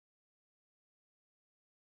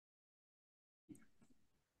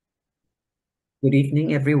Good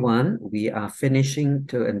evening, everyone. We are finishing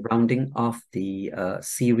to and rounding off the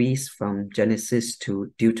series from Genesis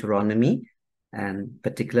to Deuteronomy, and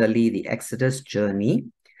particularly the Exodus journey.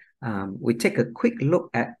 We take a quick look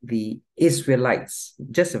at the Israelites,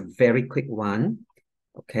 just a very quick one,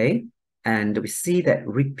 okay? And we see that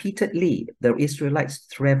repeatedly the Israelites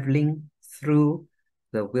traveling through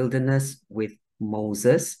the wilderness with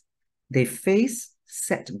Moses, they face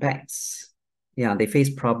setbacks. Yeah, they face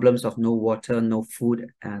problems of no water, no food,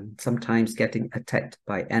 and sometimes getting attacked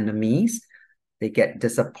by enemies. They get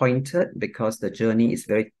disappointed because the journey is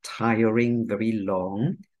very tiring, very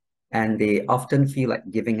long, and they often feel like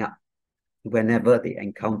giving up whenever they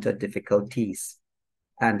encounter difficulties.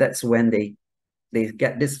 And that's when they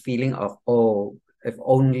get this feeling of, oh, if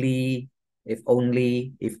only, if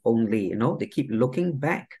only, if only, they keep looking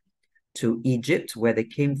back to Egypt, where they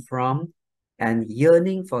came from, and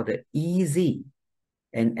yearning for the easy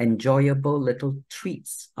and enjoyable little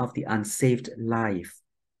treats of the unsaved life.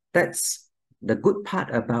 That's the good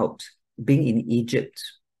part about being in Egypt.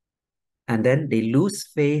 And then they lose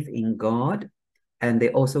faith in God, and they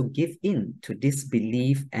also give in to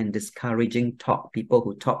disbelief and discouraging talk. People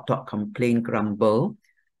who talk, complain, grumble,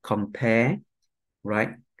 compare,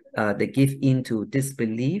 right? They give in to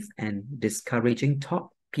disbelief and discouraging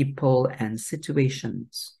talk, people and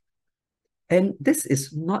situations. And this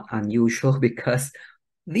is not unusual because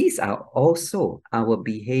these are also our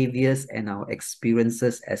behaviors and our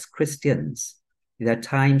experiences as Christians. There are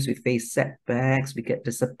times we face setbacks, we get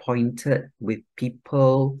disappointed with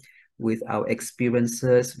people, with our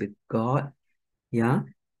experiences with God. Yeah.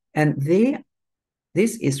 And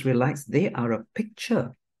these Israelites, they are a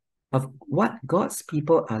picture of what God's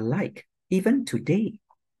people are like, even today.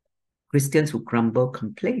 Christians who grumble,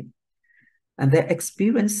 complain. And their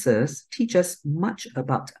experiences teach us much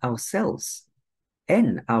about ourselves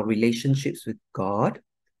and our relationships with God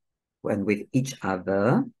and with each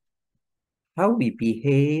other, how we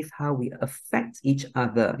behave, how we affect each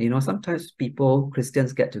other. Sometimes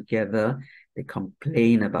Christians get together, they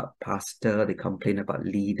complain about pastor, they complain about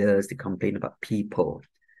leaders, they complain about people.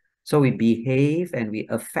 So we behave and we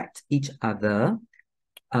affect each other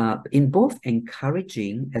in both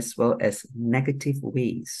encouraging as well as negative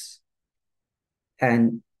ways.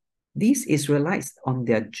 And these Israelites on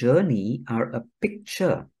their journey are a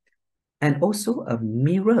picture and also a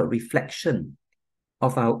mirror reflection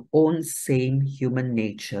of our own same human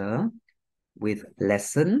nature, with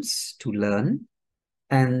lessons to learn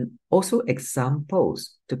and also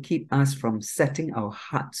examples to keep us from setting our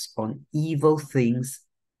hearts on evil things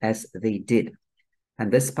as they did.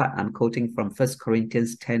 And this part I'm quoting from 1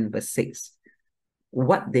 Corinthians 10, verse 6.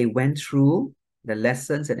 What they went through, the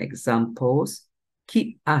lessons and examples,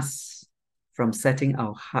 keep us from setting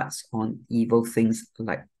our hearts on evil things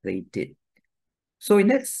like they did. So in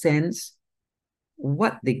that sense,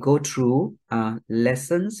 what they go through are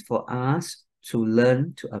lessons for us to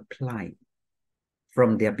learn to apply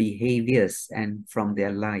from their behaviors and from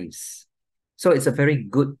their lives. So it's a very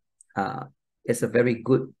good, uh,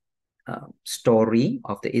 story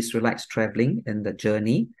of the Israelites traveling in the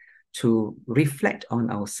journey to reflect on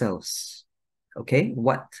ourselves. Okay,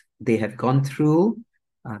 what they have gone through,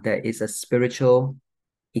 there is a spiritual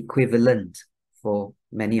equivalent for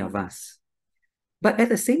many of us. But at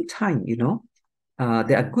the same time,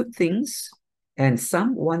 there are good things, and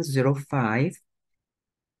Psalm 105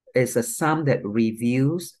 is a psalm that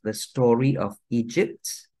reveals the story of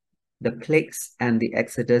Egypt, the plagues, and the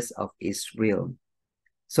exodus of Israel.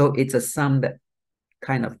 So it's a psalm that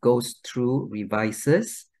kind of goes through,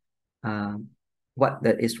 revises what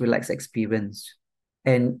the Israelites experienced.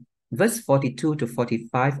 And verse 42 to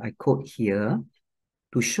 45, I quote here,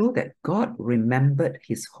 to show that God remembered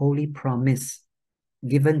his holy promise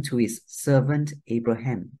given to his servant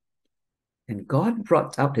Abraham. And God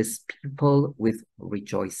brought out his people with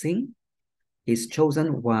rejoicing, his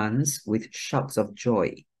chosen ones with shouts of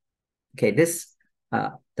joy. Okay,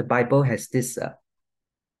 the Bible has this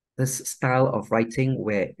style of writing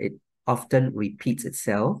where it often repeats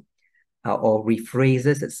itself or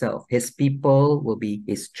rephrases itself. His people will be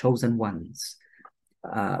his chosen ones,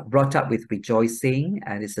 brought up with rejoicing,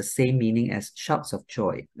 and it's the same meaning as shouts of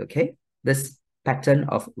joy. Okay, this pattern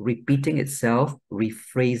of repeating itself,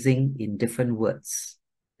 rephrasing in different words,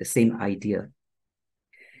 the same idea.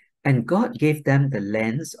 And God gave them the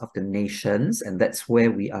lands of the nations, and that's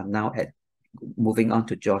where we are now at, moving on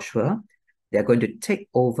to Joshua. They're going to take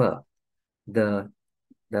over the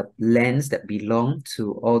lands that belong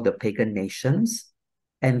to all the pagan nations,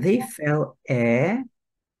 and they fell heir.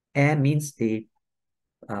 Heir means they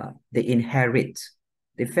inherit.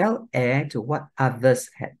 They fell heir to what others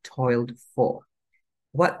had toiled for.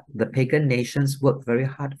 what the pagan nations worked very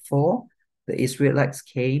hard for, the Israelites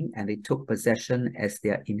came and they took possession as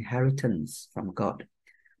their inheritance from God.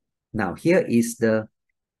 Now, here is the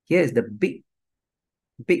big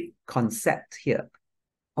concept here.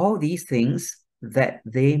 All these things that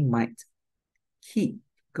they might keep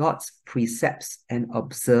God's precepts and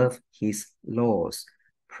observe his laws.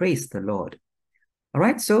 Praise the Lord. All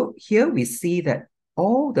right, so here we see that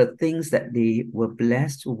all the things that they were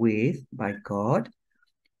blessed with by God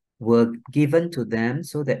were given to them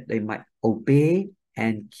so that they might obey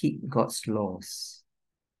and keep God's laws.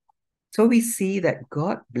 So we see that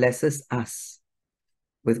God blesses us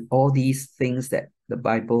with all these things that the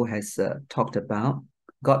Bible has talked about.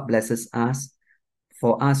 God blesses us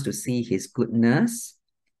for us to see his goodness,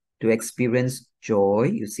 to experience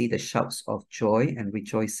joy. You see the shouts of joy and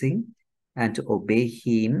rejoicing, and to obey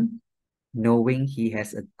him, knowing he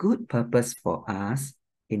has a good purpose for us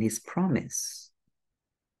in his promise.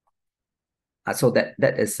 So that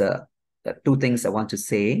is two things I want to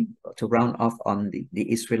say to round off on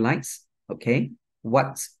the Israelites. Okay,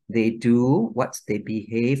 what they do, what they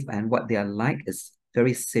behave, and what they are like is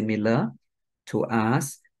very similar to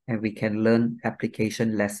us, and we can learn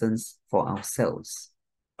application lessons for ourselves.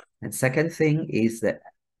 And second thing is that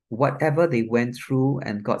whatever they went through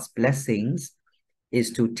and God's blessings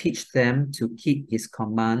is to teach them to keep his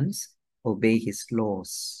commands, obey his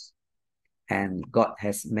laws. And God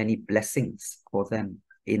has many blessings for them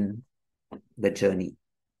in the journey.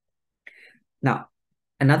 Now,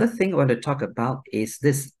 another thing I want to talk about is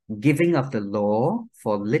this giving of the law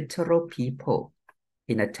for literal people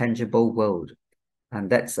in a tangible world. And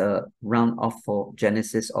that's a round off for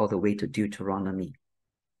Genesis all the way to Deuteronomy.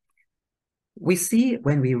 We see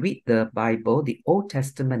when we read the Bible, the Old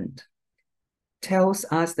Testament tells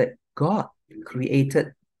us that God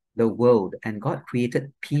created the world and God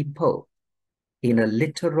created people in a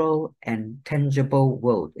literal and tangible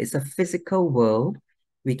world. It's a physical world.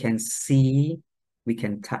 We can see, we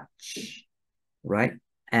can touch, right?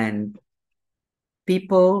 And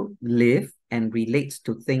people live and relate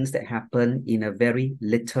to things that happen in a very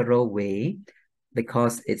literal way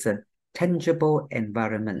because it's a tangible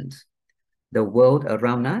environment. The world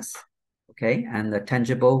around us, okay, and the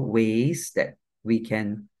tangible ways that we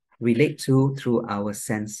can relate to through our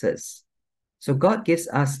senses. So God gives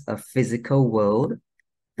us a physical world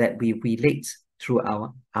that we relate through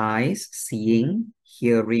our eyes, seeing,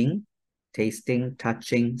 hearing, tasting,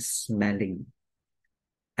 touching, smelling.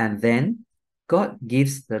 And then God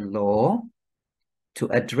gives the law to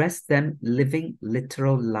address them living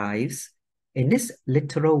literal lives in this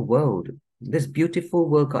literal world, this beautiful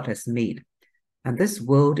world God has made. And this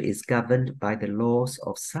world is governed by the laws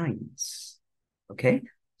of science. Okay,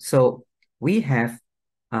 so we are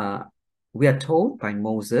told by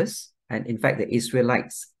Moses, and in fact, the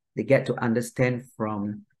Israelites, they get to understand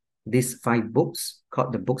from these 5 books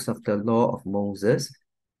called the books of the law of Moses,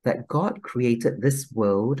 that God created this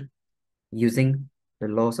world using the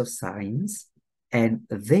laws of science, and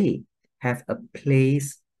they have a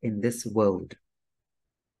place in this world,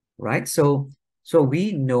 right? So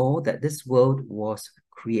we know that this world was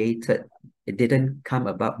created. It didn't come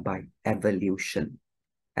about by evolution.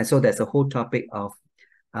 And so there's a whole topic of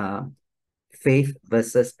faith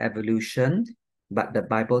versus evolution, but the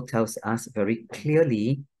Bible tells us very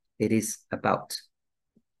clearly it is about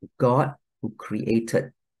God who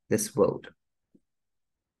created this world.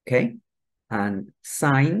 Okay? And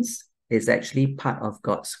science is actually part of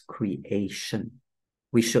God's creation.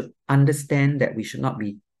 We should understand that we should not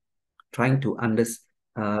be trying to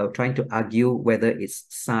argue whether it's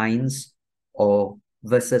science or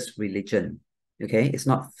versus religion. Okay, it's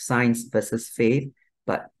not science versus faith,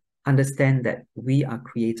 but understand that we are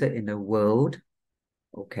created in a world,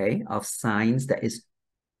 okay, of science that is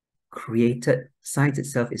created. Science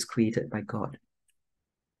itself is created by God.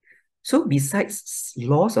 So besides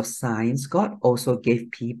laws of science, God also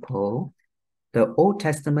gave people the Old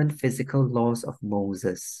Testament physical laws of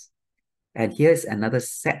Moses. And here's another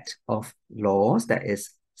set of laws, that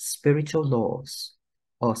is spiritual laws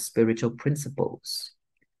or spiritual principles.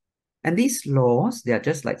 And these laws, they are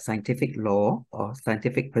just like scientific law or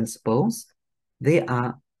scientific principles. They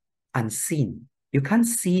are unseen. You can't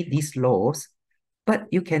see these laws, but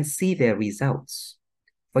you can see their results.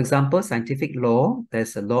 For example, scientific law,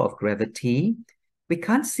 there's a law of gravity. We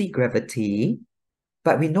can't see gravity,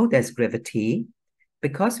 but we know there's gravity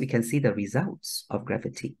because we can see the results of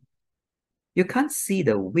gravity. You can't see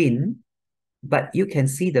the wind, but you can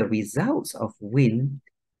see the results of wind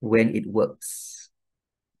when it works.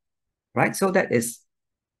 Right? So that is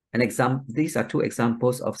an example. These are 2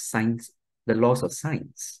 examples of science, the laws of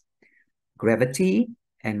science. Gravity,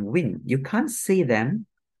 and wind. You can't see them,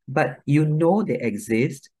 but you know they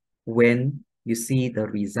exist when you see the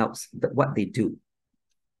results, what they do.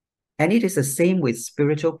 And it is the same with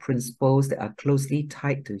spiritual principles that are closely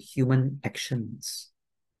tied to human actions.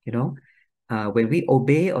 You know, when we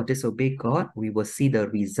obey or disobey God, we will see the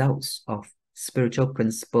results of spiritual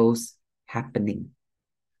principles happening.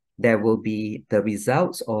 There will be the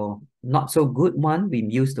results, or not so good one. We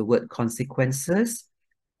use the word consequences.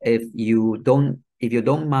 If you don't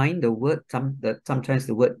mind the word, sometimes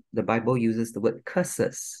the Bible uses the word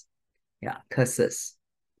curses. Yeah, curses.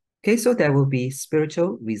 Okay, so there will be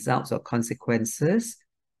spiritual results or consequences,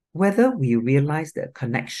 whether we realize the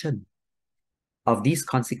connection of these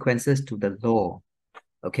consequences to the law.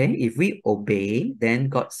 Okay, if we obey, then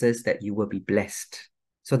God says that you will be blessed.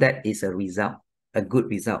 So that is a result, a good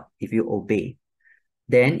result if you obey.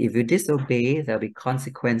 Then if you disobey, there'll be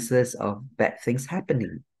consequences of bad things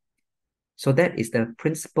happening. So that is the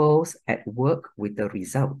principles at work with the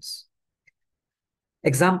results.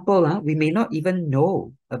 Example, we may not even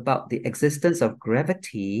know about the existence of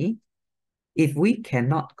gravity if we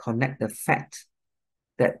cannot connect the fact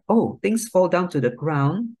that, oh, things fall down to the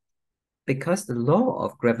ground because the law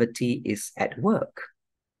of gravity is at work.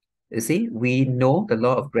 You see, we know the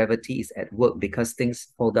law of gravity is at work because things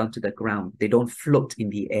fall down to the ground. They don't float in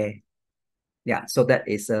the air. Yeah, so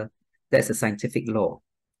that's a scientific law.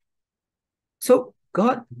 So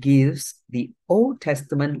God gives the Old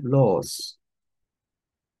Testament laws,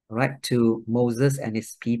 right, to Moses and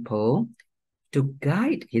his people to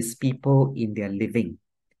guide his people in their living.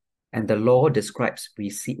 And the law describes,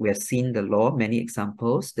 we have seen the law, many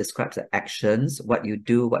examples, describes the actions, what you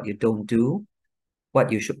do, what you don't do,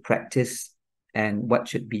 what you should practice, and what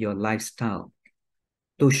should be your lifestyle,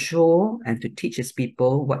 to show and to teach his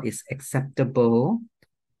people what is acceptable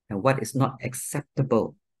and what is not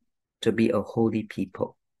acceptable to be a holy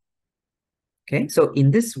people. Okay, so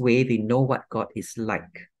in this way, we know what God is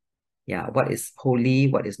like. Yeah, what is holy,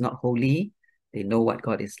 what is not holy. They know what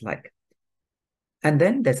God is like. And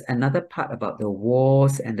then there's another part about the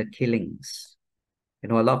wars and the killings. You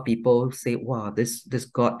know, a lot of people say, wow, this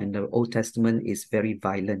God in the Old Testament is very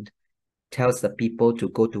violent. Tells the people to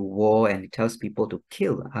go to war and tells people to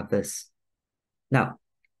kill others. Now,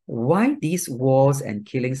 why these wars and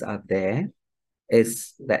killings are there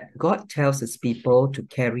is that God tells his people to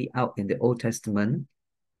carry out in the Old Testament.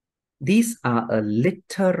 These are a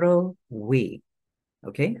literal way.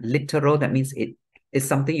 Okay, literal, that means it is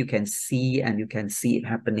something you can see and you can see it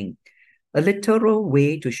happening. A literal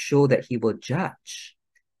way to show that he will judge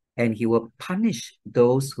and he will punish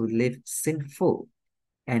those who live sinful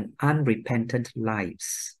and unrepentant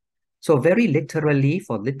lives. So very literally,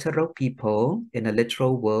 for literal people in a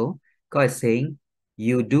literal world, God is saying,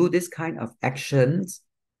 you do this kind of actions,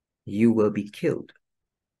 you will be killed.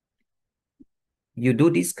 You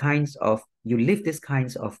live these kinds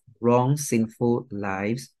of wrong, sinful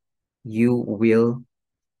lives, you will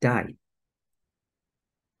die.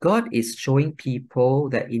 God is showing people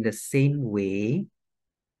that in the same way,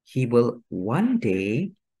 he will one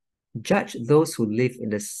day judge those who live in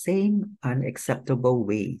the same unacceptable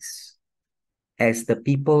ways as the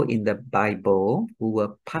people in the Bible who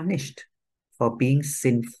were punished for being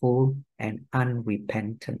sinful and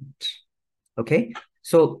unrepentant. Okay,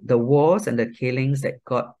 so the wars and the killings that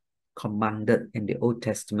God commanded in the Old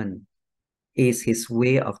Testament is his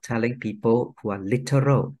way of telling people who are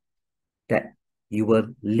literal that you will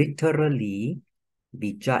literally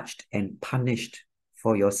be judged and punished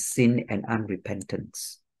for your sin and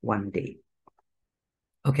unrepentance one day.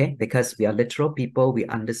 Okay, because we are literal people, we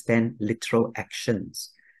understand literal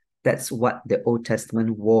actions. That's what the Old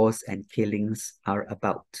Testament wars and killings are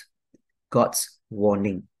about. God's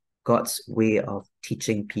warning, God's way of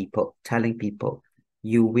teaching people, telling people,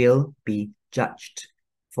 you will be judged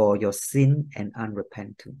for your sin and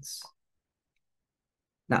unrepentance.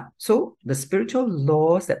 Now, so the spiritual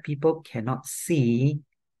laws that people cannot see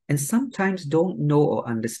and sometimes don't know or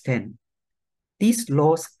understand, these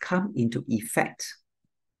laws come into effect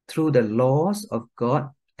through the laws of God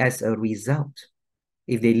as a result.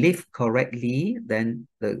 If they live correctly, then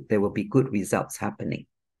there will be good results happening.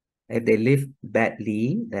 If they live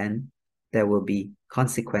badly, then there will be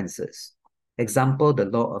consequences. Example, the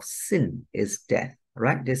law of sin is death,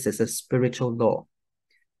 right? This is a spiritual law.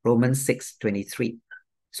 Romans 6:23.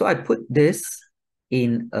 So I put this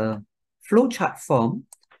in a flowchart form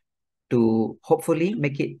to hopefully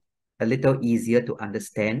make it a little easier to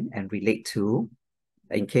understand and relate to,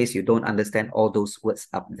 in case you don't understand all those words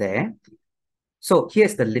up there. So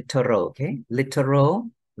here's the literal, okay? Literal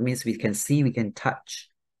means we can see, we can touch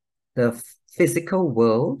the physical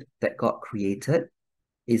world that God created.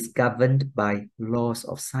 is governed by laws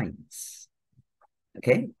of science.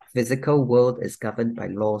 Okay, physical world is governed by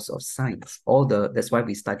laws of science. That's why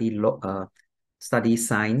we study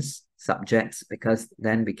science subjects, because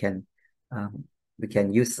then we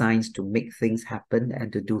can use science to make things happen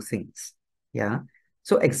and to do things. Yeah.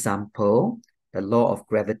 So example, the law of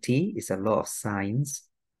gravity is a law of science,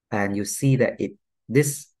 and you see that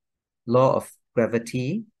this law of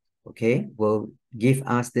gravity, okay, will give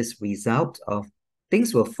us this result of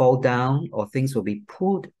things will fall down or things will be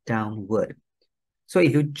pulled downward. So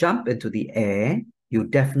if you jump into the air, you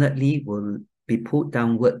definitely will be pulled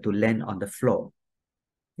downward to land on the floor.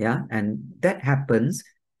 Yeah, and that happens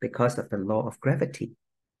because of the law of gravity.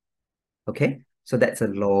 Okay, so that's a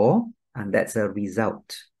law and that's a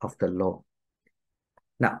result of the law.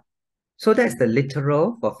 Now, so that's the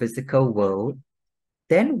literal for physical world.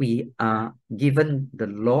 Then we are given the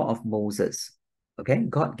law of Moses. Okay,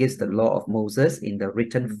 God gives the law of Moses in the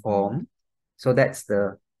written form. So that's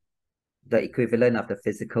the equivalent of the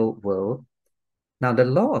physical world. Now, the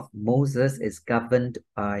law of Moses is governed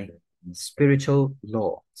by spiritual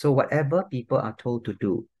law. So whatever people are told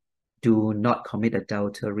to do not commit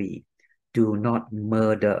adultery, do not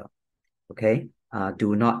murder, okay?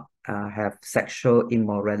 Do not have sexual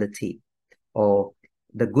immorality, or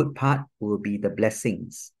the good part will be the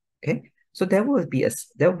blessings, okay? So there will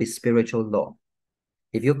be spiritual law.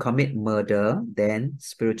 If you commit murder, then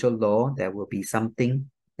spiritual law, there will be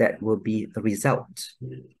something that will be the result.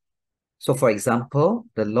 So for example,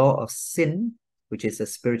 the law of sin, which is a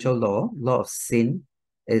spiritual law of sin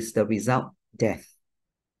is the result, death.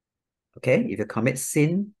 Okay, if you commit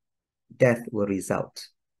sin, death will result.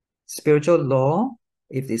 Spiritual law,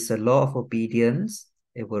 if it's a law of obedience,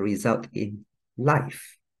 it will result in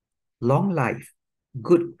life, long life,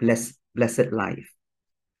 good, blessed life.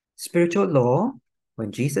 Spiritual law,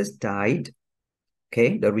 when Jesus died,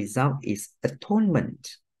 okay, the result is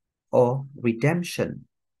atonement or redemption.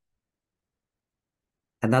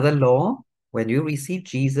 Another law, when you receive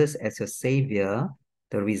Jesus as your Savior,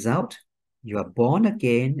 the result, you are born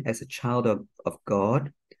again as a child of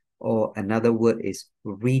God, or another word is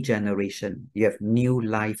regeneration. You have new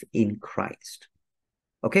life in Christ.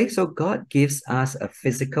 Okay, so God gives us a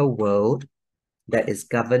physical world that is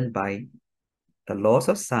governed by the laws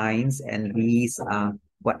of science, and these are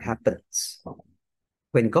what happens.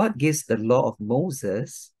 When God gives the law of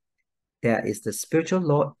Moses, there is the spiritual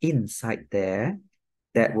law inside there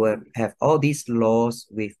that will have all these laws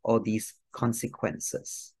with all these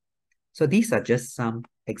consequences. So these are just some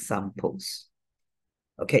examples.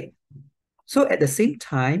 Okay, so at the same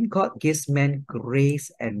time, God gives man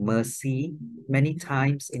grace and mercy many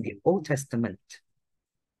times in the Old Testament.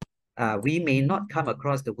 We may not come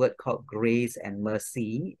across the word called grace and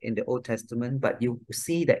mercy in the Old Testament, but you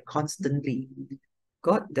see that constantly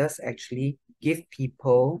God does actually give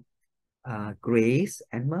people grace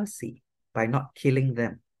and mercy by not killing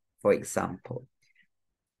them, for example.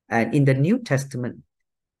 And in the New Testament,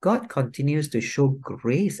 God continues to show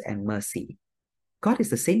grace and mercy. God is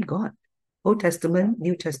the same God. Old Testament,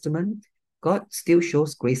 New Testament, God still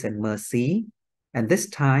shows grace and mercy. And this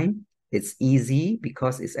time, it's easy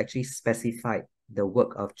because it's actually specified the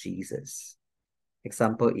work of Jesus.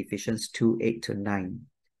 Example, Ephesians 2:8-9.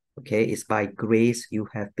 Okay, it's by grace you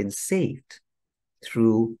have been saved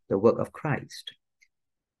through the work of Christ.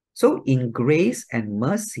 So in grace and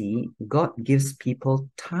mercy, God gives people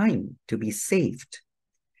time to be saved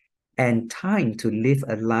and time to live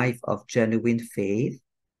a life of genuine faith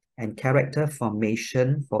and character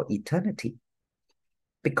formation for eternity.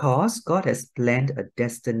 Because God has planned a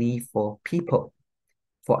destiny for people,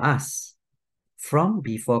 for us, from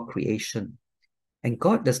before creation. And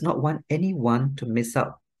God does not want anyone to miss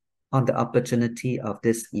out on the opportunity of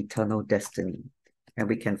this eternal destiny. And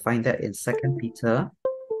we can find that in 2 Peter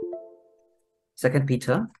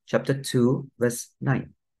chapter 2, verse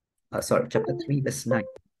 9. Chapter 3, verse 9.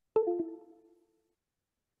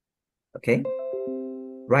 Okay,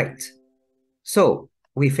 right. So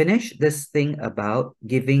we finish this thing about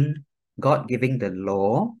God giving the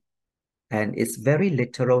law, and it's very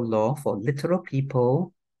literal law for literal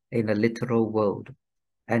people in a literal world.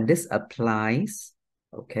 And this applies,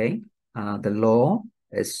 okay, the law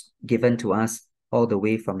is given to us all the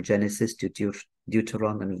way from Genesis to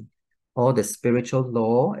Deuteronomy, all the spiritual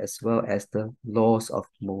law as well as the laws of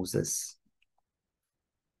Moses.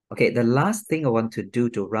 Okay, the last thing I want to do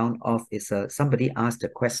to round off is somebody asked a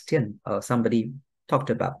question, or somebody talked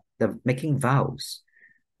about the making vows.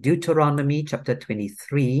 Deuteronomy chapter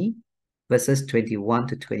 23, verses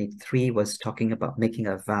 21-23 was talking about making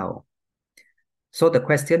a vow. So the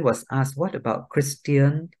question was asked, what about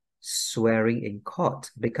Christian swearing in court,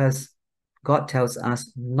 because God tells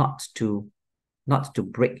us not to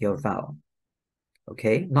break your vow.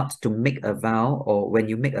 Okay, not to make a vow, or when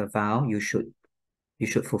you make a vow, you should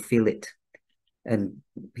fulfill it. And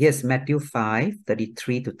here's Matthew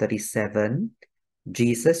 5:33 to 37.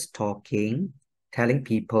 Jesus talking, telling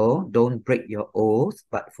people, don't break your oath,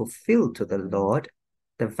 but fulfill to the Lord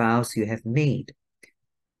the vows you have made.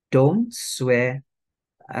 Don't swear.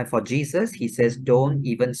 For Jesus, he says, don't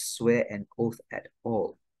even swear an oath at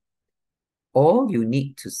all. All you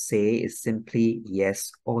need to say is simply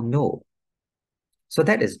yes or no. So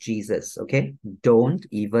that is Jesus, okay? Don't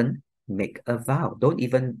even make a vow. Don't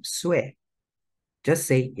even swear. Just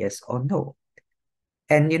say yes or no.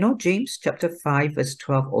 And you know, James chapter 5 verse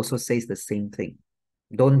 12 also says the same thing.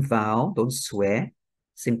 Don't vow, don't swear.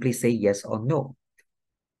 Simply say yes or no.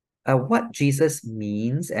 What Jesus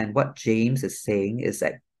means and what James is saying is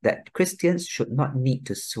that Christians should not need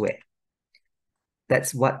to swear.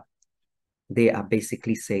 That's what they are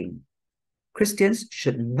basically saying. Christians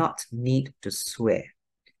should not need to swear.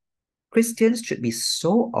 Christians should be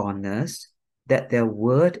so honest that their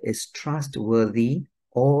word is trustworthy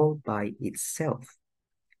all by itself.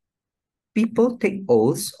 People take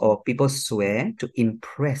oaths or people swear to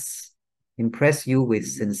impress you with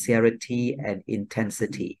sincerity and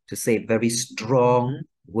intensity, to say very strong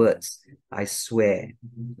words. I swear.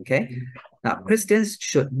 Okay? Now, Christians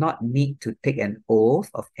should not need to take an oath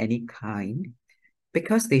of any kind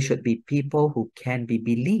because they should be people who can be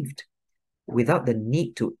believed without the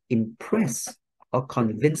need to impress or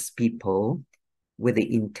convince people with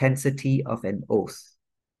the intensity of an oath.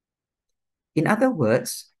 In other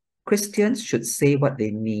words, Christians should say what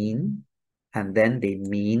they mean, and then they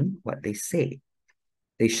mean what they say.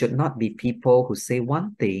 They should not be people who say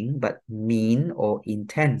one thing but mean or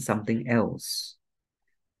intend something else.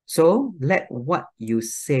 So let what you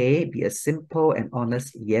say be a simple and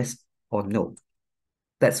honest yes or no.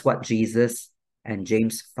 That's what Jesus and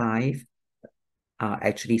James 5 are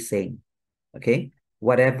actually saying. Okay?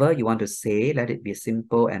 Whatever you want to say, let it be a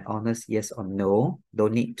simple and honest yes or no.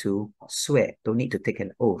 Don't need to swear. Don't need to take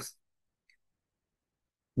an oath.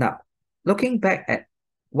 Now, looking back at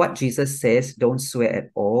what Jesus says, don't swear at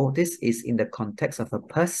all, this is in the context of a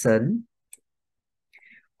person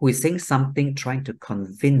who is saying something trying to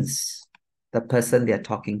convince the person they are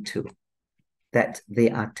talking to that they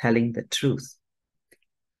are telling the truth.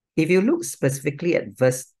 If you look specifically at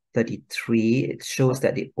verse 33, it shows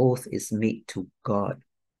that the oath is made to God.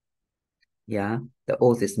 Yeah, the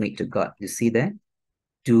oath is made to God. You see that?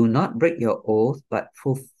 Do not break your oath, but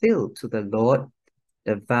fulfill to the Lord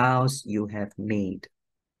the vows you have made.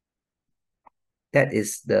 That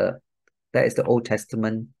is the Old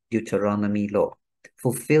Testament Deuteronomy law.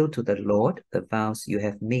 Fulfill to the Lord the vows you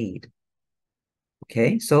have made.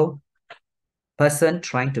 Okay, so person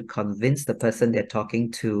trying to convince the person they're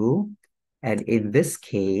talking to, and in this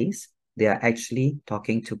case, they are actually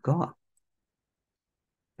talking to God.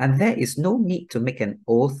 And there is no need to make an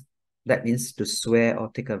oath, that means to swear or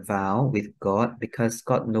take a vow with God, because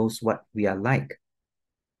God knows what we are like.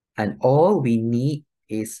 And all we need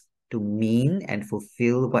is to mean and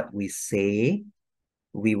fulfill what we say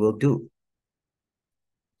we will do.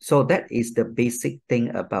 So that is the basic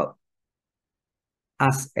thing about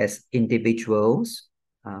us as individuals,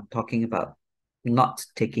 talking about not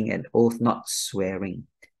taking an oath, not swearing.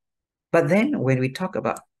 But then when we talk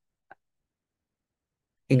about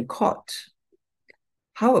in court,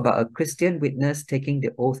 how about a Christian witness taking the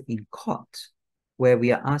oath in court, where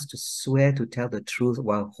we are asked to swear to tell the truth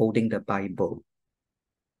while holding the Bible,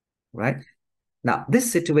 right? Now,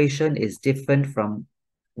 this situation is different from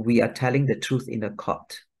we are telling the truth in a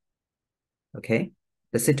court, okay?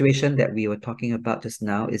 The situation that we were talking about just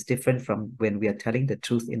now is different from when we are telling the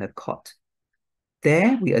truth in a court.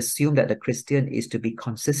 There, we assume that the Christian is to be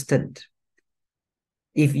consistent.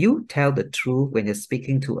 If you tell the truth when you're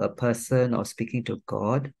speaking to a person or speaking to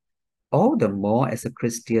God, all the more as a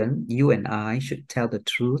Christian, you and I should tell the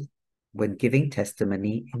truth when giving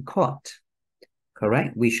testimony in court.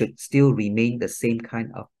 Correct? We should still remain the same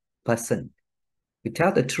kind of person. We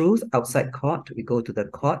tell the truth outside court, we go to the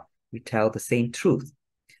court, we tell the same truth.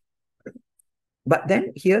 But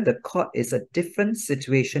then here the court is a different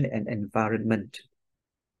situation and environment.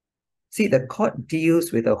 See, the court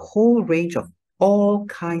deals with a whole range of all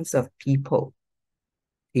kinds of people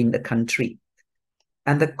in the country.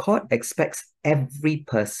 And the court expects every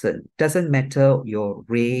person, doesn't matter your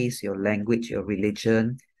race, your language, your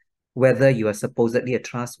religion, whether you are supposedly a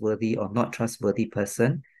trustworthy or not trustworthy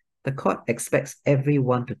person, the court expects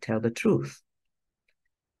everyone to tell the truth.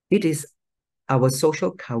 It is our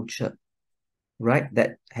social culture right,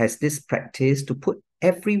 that has this practice to put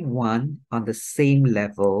everyone on the same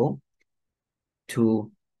level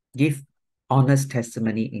to give honest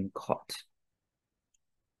testimony in court.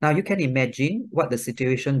 Now, you can imagine what the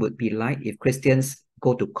situation would be like if Christians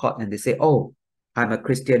go to court and they say, oh, I'm a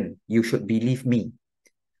Christian, you should believe me.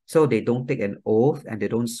 So they don't take an oath and they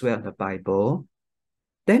don't swear on the Bible.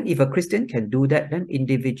 Then if a Christian can do that, then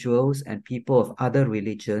individuals and people of other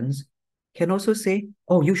religions can also say,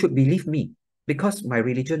 oh, you should believe me because my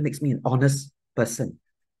religion makes me an honest person.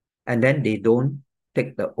 And then they don't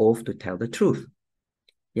take the oath to tell the truth.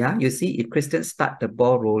 Yeah, you see, if Christians start the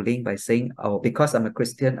ball rolling by saying, oh, because I'm a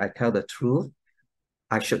Christian, I tell the truth,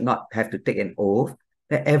 I should not have to take an oath,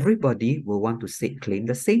 then everybody will want to say, claim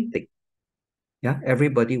the same thing. Yeah,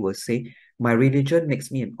 everybody will say, my religion makes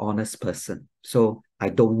me an honest person, so I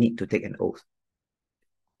don't need to take an oath.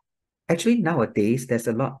 Actually, nowadays, there's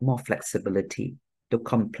a lot more flexibility to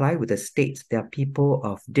comply with the states. There are people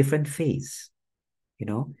of different faiths,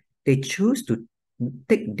 they choose to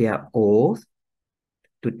take their oath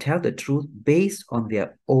to tell the truth based on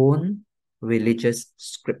their own religious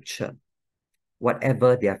scripture,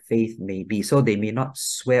 whatever their faith may be. So they may not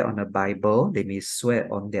swear on the Bible, they may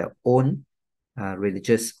swear on their own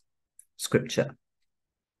religious scripture.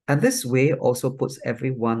 And this way also puts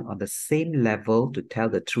everyone on the same level to tell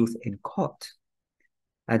the truth in court.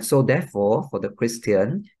 And so therefore, for the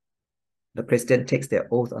Christian takes their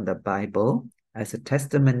oath on the Bible as a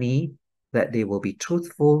testimony that they will be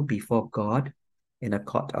truthful before God in a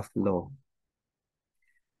court of law.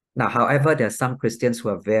 Now, however, there are some Christians who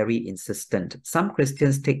are very insistent. Some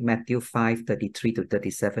Christians take Matthew 5:33 to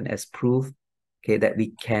 37 as proof, okay, that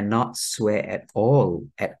we cannot swear at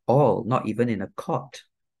all, not even in a court.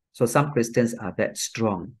 So some Christians are that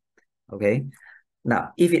strong, okay?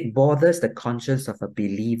 Now, if it bothers the conscience of a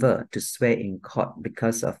believer to swear in court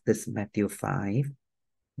because of this Matthew 5,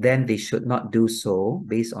 then they should not do so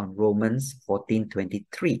based on Romans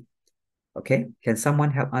 14:23. Okay, can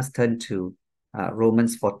someone help us turn to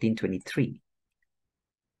Romans 14:23?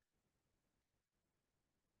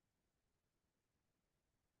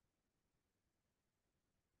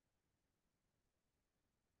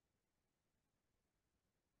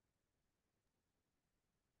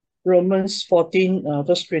 Romans 14,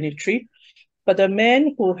 verse 23. But the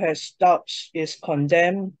man who has doubts is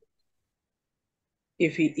condemned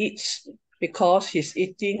if he eats, because his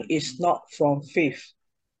eating is not from faith.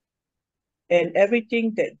 And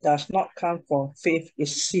everything that does not come from faith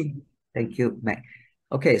is sin. Thank you, Mac.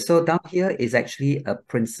 Okay, so down here is actually a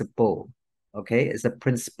principle. Okay, it's a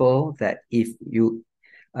principle that if you,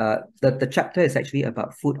 the chapter is actually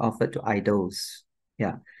about food offered to idols.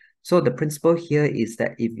 Yeah. So the principle here is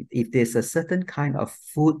that if there's a certain kind of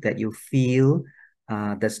food that you feel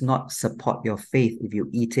does not support your faith, if you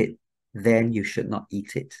eat it, then you should not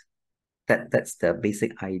eat it. That's the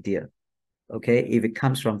basic idea. Okay, if it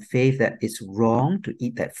comes from faith that it's wrong to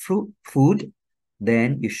eat that food,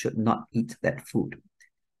 then you should not eat that food.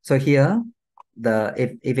 So here,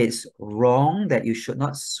 if it's wrong that you should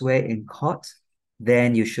not swear in court,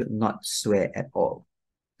 then you should not swear at all.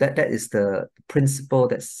 That is the principle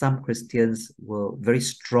that some Christians will very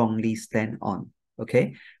strongly stand on.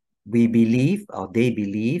 Okay, we believe, or they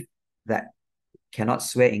believe, that cannot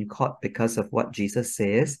swear in court because of what Jesus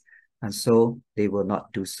says, and so they will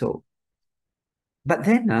not do so. But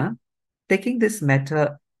then, taking this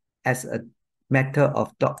matter as a matter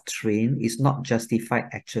of doctrine is not justified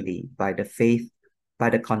actually by the faith, by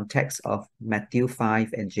the context of Matthew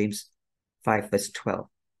 5 and James 5 verse 12,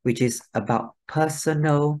 which is about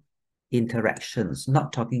personal interactions,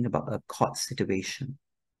 not talking about a court situation.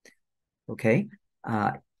 Okay?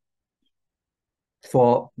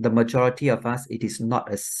 For the majority of us, it is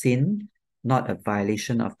not a sin, not a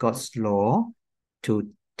violation of God's law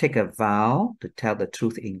to take a vow to tell the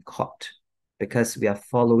truth in court, because we are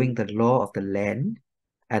following the law of the land,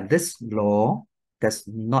 and this law does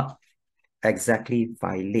not exactly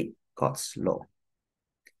violate God's law.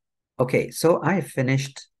 Okay, so I have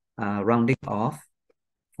finished rounding off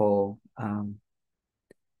for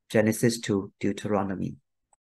Genesis to Deuteronomy.